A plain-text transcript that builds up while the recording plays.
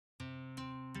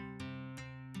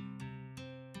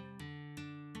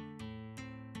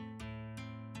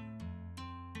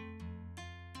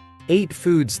8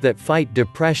 foods that fight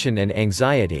depression and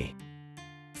anxiety.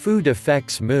 Food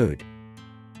affects mood.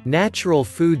 Natural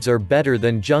foods are better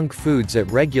than junk foods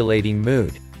at regulating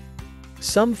mood.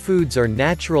 Some foods are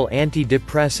natural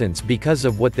antidepressants because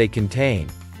of what they contain.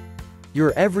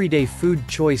 Your everyday food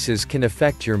choices can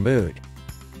affect your mood.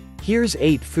 Here's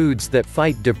 8 foods that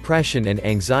fight depression and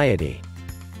anxiety.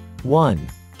 1.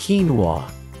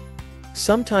 Quinoa.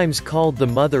 Sometimes called the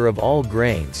mother of all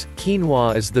grains,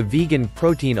 quinoa is the vegan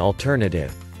protein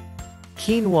alternative.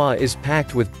 Quinoa is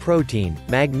packed with protein,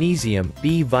 magnesium,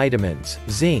 B vitamins,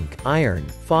 zinc, iron,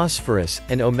 phosphorus,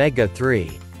 and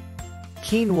omega-3.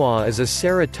 Quinoa is a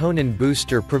serotonin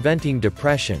booster preventing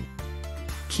depression.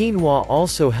 Quinoa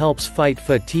also helps fight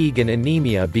fatigue and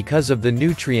anemia because of the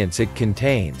nutrients it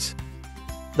contains.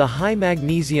 The high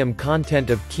magnesium content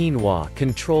of quinoa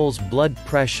controls blood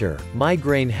pressure,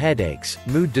 migraine headaches,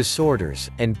 mood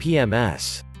disorders, and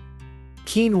PMS.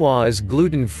 Quinoa is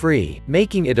gluten-free,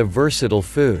 making it a versatile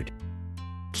food.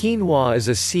 Quinoa is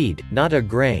a seed, not a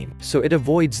grain, so it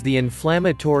avoids the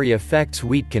inflammatory effects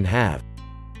wheat can have.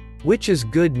 Which is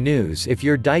good news if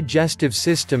your digestive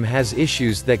system has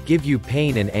issues that give you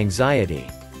pain and anxiety.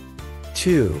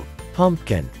 2.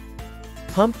 Pumpkin.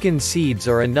 Pumpkin seeds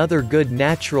are another good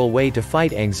natural way to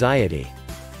fight anxiety.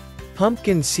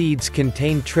 Pumpkin seeds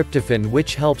contain tryptophan,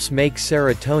 which helps make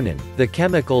serotonin, the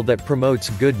chemical that promotes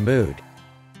good mood.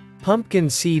 Pumpkin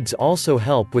seeds also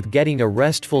help with getting a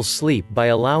restful sleep by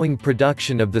allowing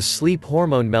production of the sleep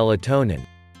hormone melatonin.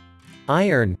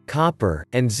 Iron, copper,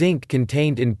 and zinc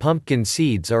contained in pumpkin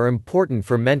seeds are important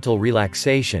for mental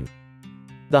relaxation.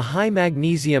 The high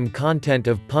magnesium content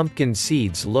of pumpkin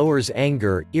seeds lowers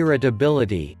anger,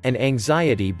 irritability, and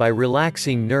anxiety by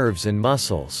relaxing nerves and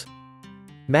muscles.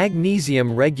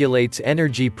 Magnesium regulates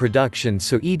energy production,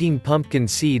 so eating pumpkin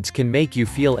seeds can make you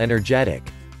feel energetic.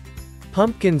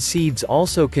 Pumpkin seeds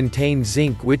also contain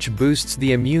zinc, which boosts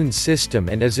the immune system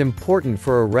and is important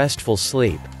for a restful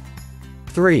sleep.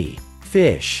 3.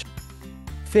 Fish.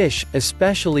 Fish,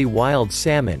 especially wild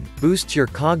salmon, boosts your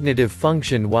cognitive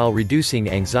function while reducing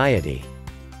anxiety.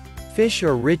 Fish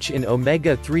are rich in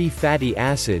omega-3 fatty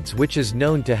acids, which is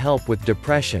known to help with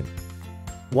depression.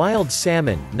 Wild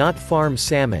salmon, not farm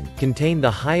salmon, contain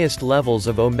the highest levels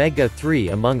of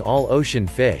omega-3 among all ocean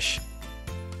fish.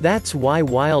 That's why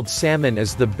wild salmon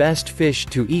is the best fish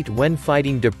to eat when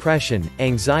fighting depression,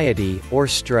 anxiety, or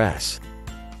stress.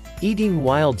 Eating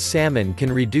wild salmon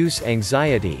can reduce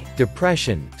anxiety,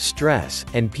 depression, stress,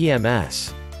 and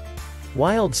PMS.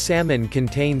 Wild salmon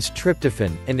contains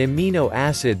tryptophan, an amino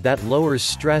acid that lowers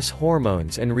stress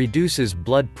hormones and reduces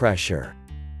blood pressure.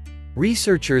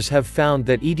 Researchers have found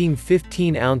that eating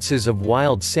 15 ounces of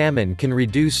wild salmon can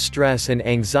reduce stress and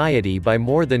anxiety by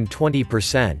more than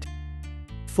 20%.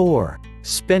 4.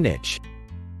 Spinach.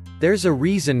 There's a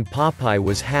reason Popeye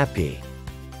was happy.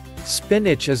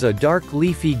 Spinach is a dark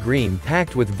leafy green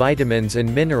packed with vitamins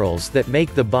and minerals that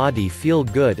make the body feel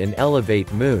good and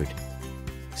elevate mood.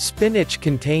 Spinach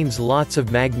contains lots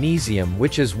of magnesium,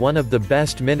 which is one of the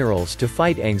best minerals to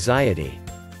fight anxiety.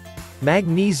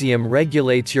 Magnesium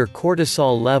regulates your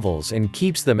cortisol levels and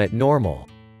keeps them at normal.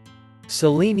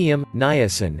 Selenium,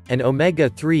 niacin, and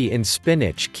omega-3 in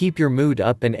spinach keep your mood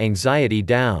up and anxiety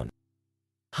down.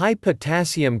 High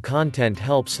potassium content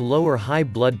helps lower high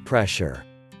blood pressure.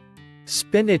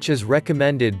 Spinach is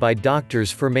recommended by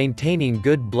doctors for maintaining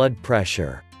good blood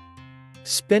pressure.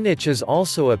 Spinach is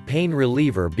also a pain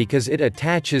reliever because it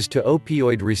attaches to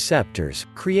opioid receptors,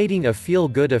 creating a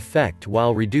feel-good effect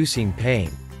while reducing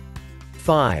pain.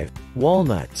 5.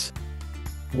 Walnuts.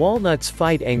 Walnuts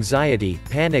fight anxiety,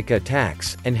 panic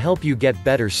attacks, and help you get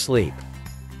better sleep.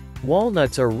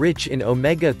 Walnuts are rich in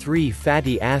omega-3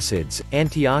 fatty acids,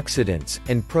 antioxidants,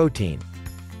 and protein.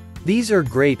 These are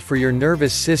great for your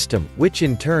nervous system, which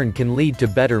in turn can lead to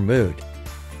better mood.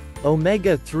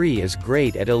 Omega-3 is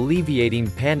great at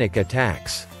alleviating panic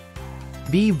attacks.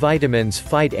 B vitamins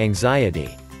fight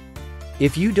anxiety.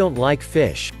 If you don't like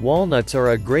fish, walnuts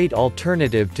are a great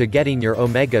alternative to getting your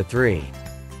omega-3.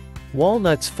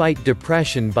 Walnuts fight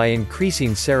depression by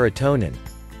increasing serotonin.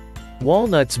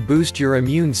 Walnuts boost your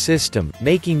immune system,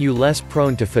 making you less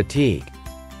prone to fatigue.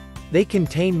 They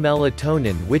contain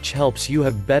melatonin, which helps you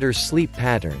have better sleep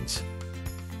patterns.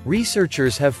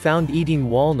 Researchers have found eating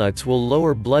walnuts will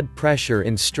lower blood pressure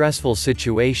in stressful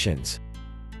situations.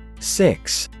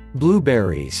 6.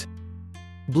 Blueberries.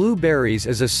 Blueberries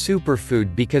is a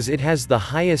superfood because it has the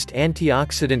highest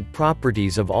antioxidant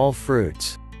properties of all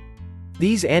fruits.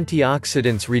 These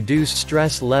antioxidants reduce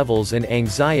stress levels and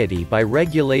anxiety by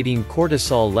regulating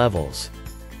cortisol levels.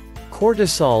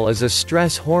 Cortisol is a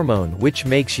stress hormone which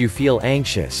makes you feel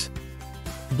anxious.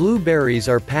 Blueberries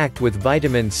are packed with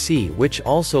vitamin C, which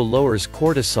also lowers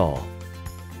cortisol.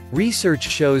 Research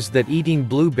shows that eating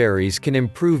blueberries can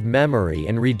improve memory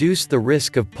and reduce the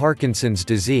risk of Parkinson's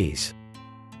disease.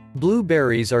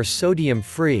 Blueberries are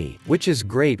sodium-free, which is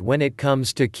great when it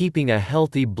comes to keeping a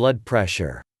healthy blood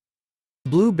pressure.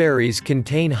 Blueberries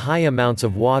contain high amounts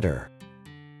of water.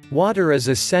 Water is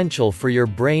essential for your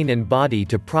brain and body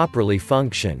to properly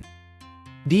function.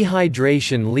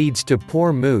 Dehydration leads to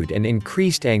poor mood and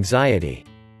increased anxiety.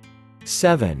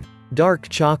 7. Dark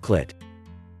chocolate.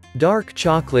 Dark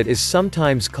chocolate is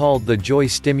sometimes called the joy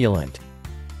stimulant.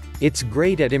 It's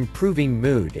great at improving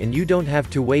mood and you don't have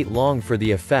to wait long for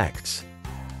the effects.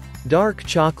 Dark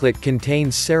chocolate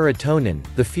contains serotonin,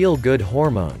 the feel-good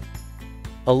hormone.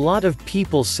 A lot of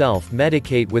people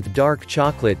self-medicate with dark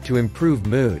chocolate to improve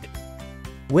mood.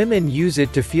 Women use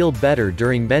it to feel better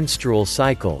during menstrual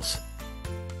cycles.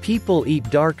 People eat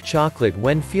dark chocolate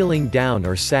when feeling down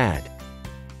or sad.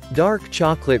 Dark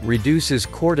chocolate reduces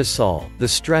cortisol, the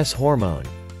stress hormone.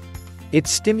 It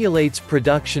stimulates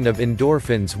production of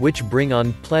endorphins, which bring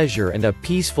on pleasure and a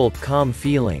peaceful, calm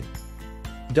feeling.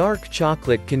 Dark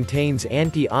chocolate contains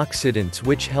antioxidants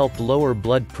which help lower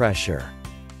blood pressure.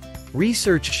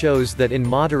 Research shows that in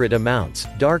moderate amounts,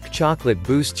 dark chocolate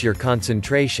boosts your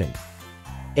concentration.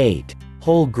 8.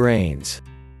 Whole grains.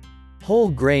 Whole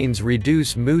grains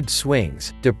reduce mood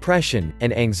swings, depression,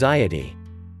 and anxiety.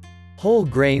 Whole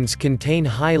grains contain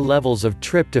high levels of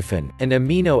tryptophan, an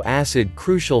amino acid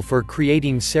crucial for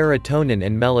creating serotonin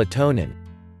and melatonin.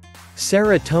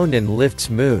 Serotonin lifts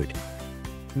mood.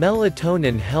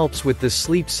 Melatonin helps with the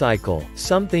sleep cycle,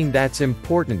 something that's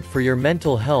important for your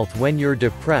mental health when you're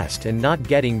depressed and not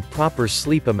getting proper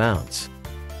sleep amounts.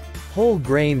 Whole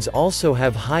grains also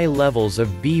have high levels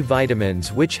of B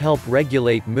vitamins which help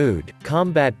regulate mood,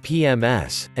 combat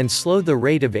PMS, and slow the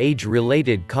rate of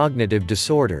age-related cognitive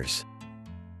disorders.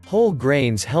 Whole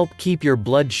grains help keep your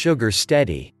blood sugar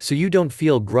steady, so you don't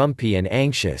feel grumpy and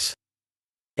anxious.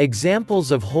 Examples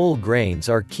of whole grains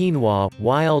are quinoa,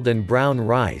 wild and brown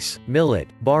rice, millet,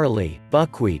 barley,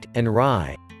 buckwheat, and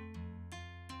rye.